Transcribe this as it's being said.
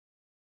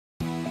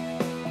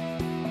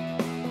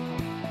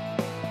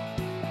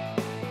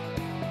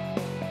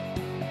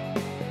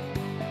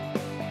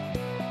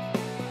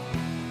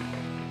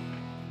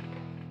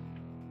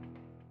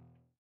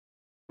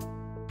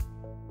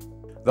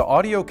The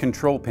audio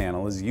control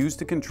panel is used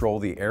to control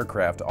the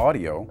aircraft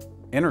audio,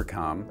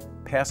 intercom,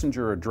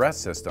 passenger address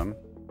system,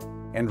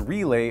 and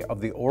relay of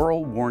the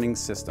aural warning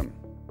system.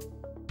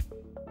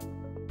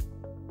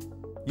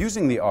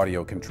 Using the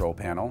audio control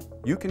panel,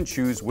 you can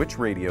choose which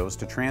radios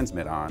to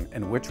transmit on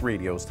and which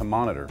radios to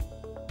monitor.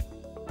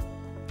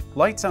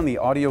 Lights on the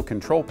audio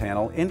control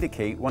panel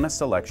indicate when a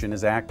selection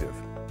is active.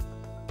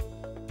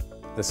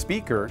 The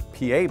speaker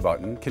PA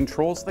button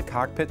controls the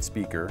cockpit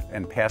speaker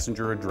and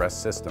passenger address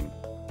system.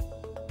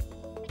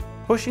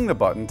 Pushing the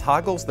button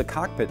toggles the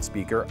cockpit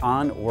speaker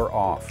on or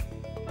off.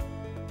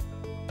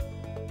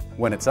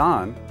 When it's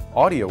on,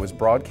 audio is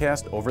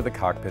broadcast over the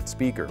cockpit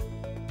speaker.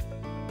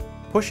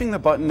 Pushing the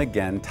button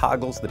again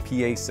toggles the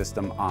PA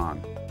system on.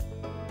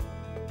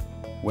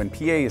 When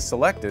PA is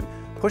selected,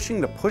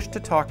 pushing the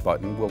push-to-talk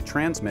button will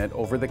transmit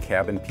over the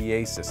cabin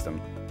PA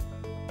system.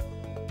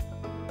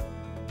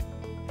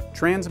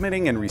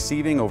 Transmitting and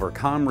receiving over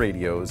comm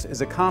radios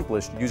is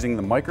accomplished using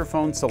the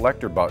microphone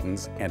selector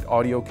buttons and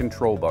audio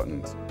control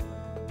buttons.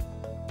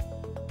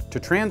 To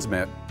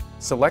transmit,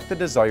 select the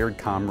desired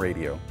comm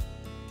radio.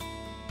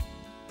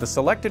 The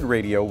selected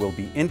radio will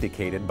be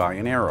indicated by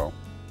an arrow.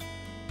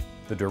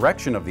 The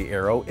direction of the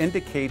arrow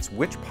indicates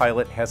which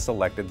pilot has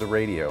selected the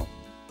radio.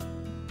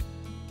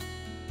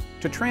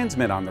 To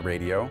transmit on the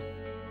radio,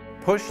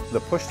 push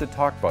the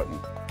push-to-talk button.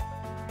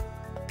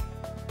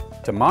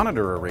 To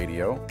monitor a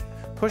radio,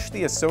 push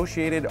the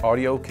associated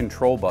audio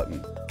control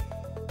button.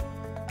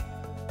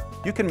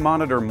 You can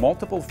monitor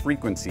multiple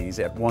frequencies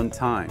at one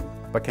time,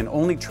 but can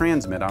only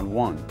transmit on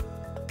one.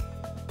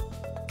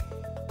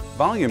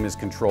 Volume is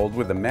controlled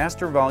with the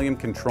master volume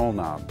control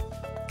knob.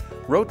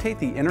 Rotate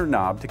the inner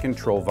knob to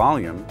control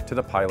volume to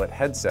the pilot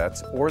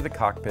headsets or the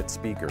cockpit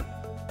speaker.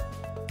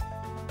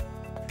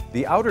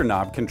 The outer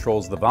knob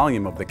controls the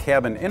volume of the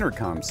cabin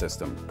intercom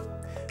system.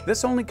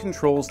 This only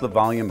controls the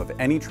volume of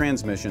any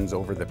transmissions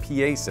over the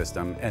PA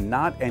system and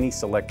not any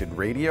selected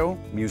radio,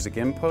 music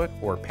input,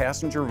 or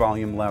passenger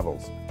volume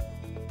levels.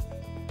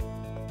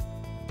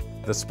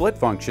 The split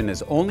function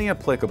is only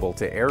applicable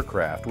to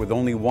aircraft with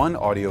only one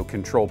audio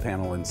control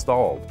panel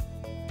installed.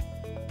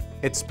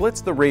 It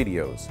splits the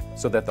radios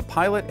so that the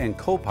pilot and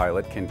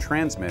co-pilot can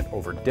transmit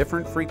over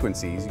different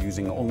frequencies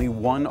using only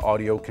one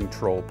audio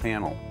control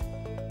panel.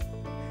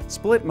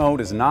 Split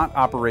mode is not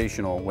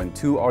operational when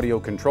two audio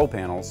control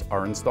panels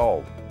are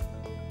installed.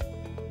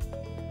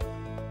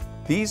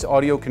 These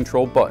audio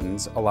control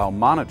buttons allow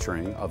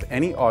monitoring of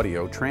any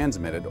audio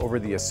transmitted over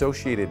the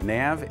associated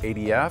NAV,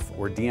 ADF,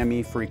 or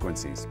DME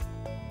frequencies.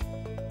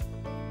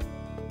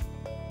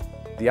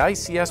 The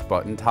ICS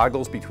button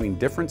toggles between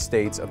different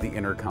states of the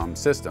intercom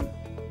system.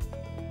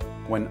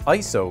 When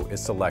ISO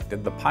is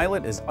selected, the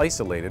pilot is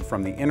isolated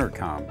from the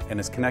intercom and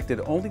is connected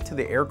only to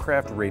the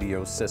aircraft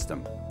radio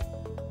system.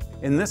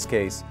 In this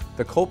case,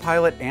 the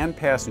co-pilot and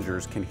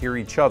passengers can hear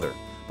each other,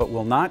 but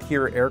will not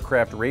hear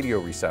aircraft radio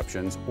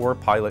receptions or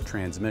pilot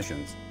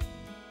transmissions.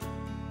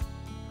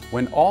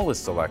 When all is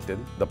selected,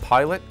 the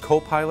pilot,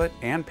 co-pilot,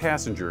 and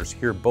passengers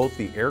hear both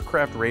the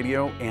aircraft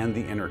radio and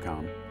the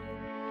intercom.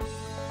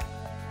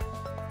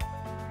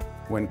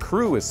 When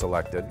crew is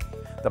selected,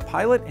 the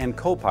pilot and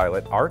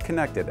co-pilot are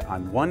connected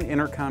on one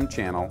intercom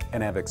channel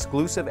and have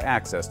exclusive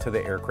access to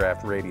the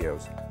aircraft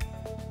radios.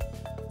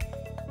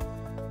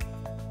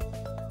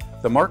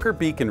 The marker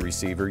beacon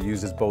receiver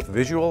uses both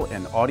visual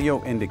and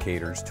audio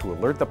indicators to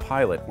alert the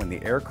pilot when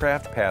the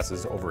aircraft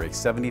passes over a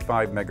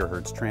 75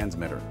 MHz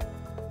transmitter.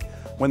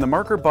 When the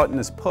marker button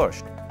is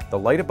pushed, the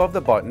light above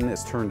the button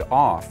is turned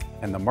off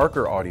and the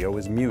marker audio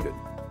is muted.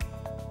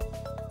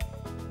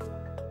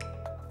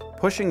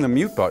 Pushing the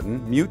mute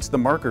button mutes the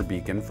marker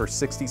beacon for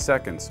 60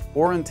 seconds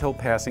or until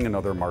passing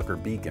another marker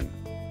beacon.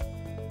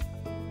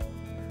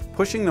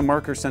 Pushing the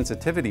marker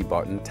sensitivity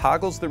button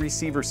toggles the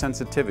receiver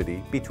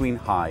sensitivity between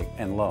high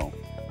and low.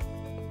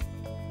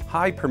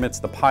 High permits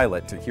the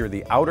pilot to hear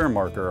the outer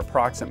marker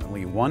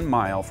approximately 1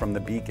 mile from the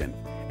beacon,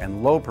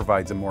 and low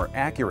provides a more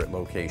accurate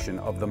location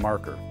of the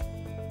marker.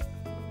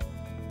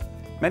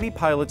 Many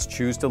pilots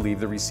choose to leave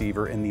the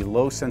receiver in the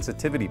low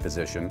sensitivity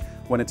position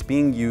when it's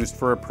being used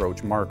for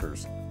approach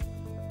markers.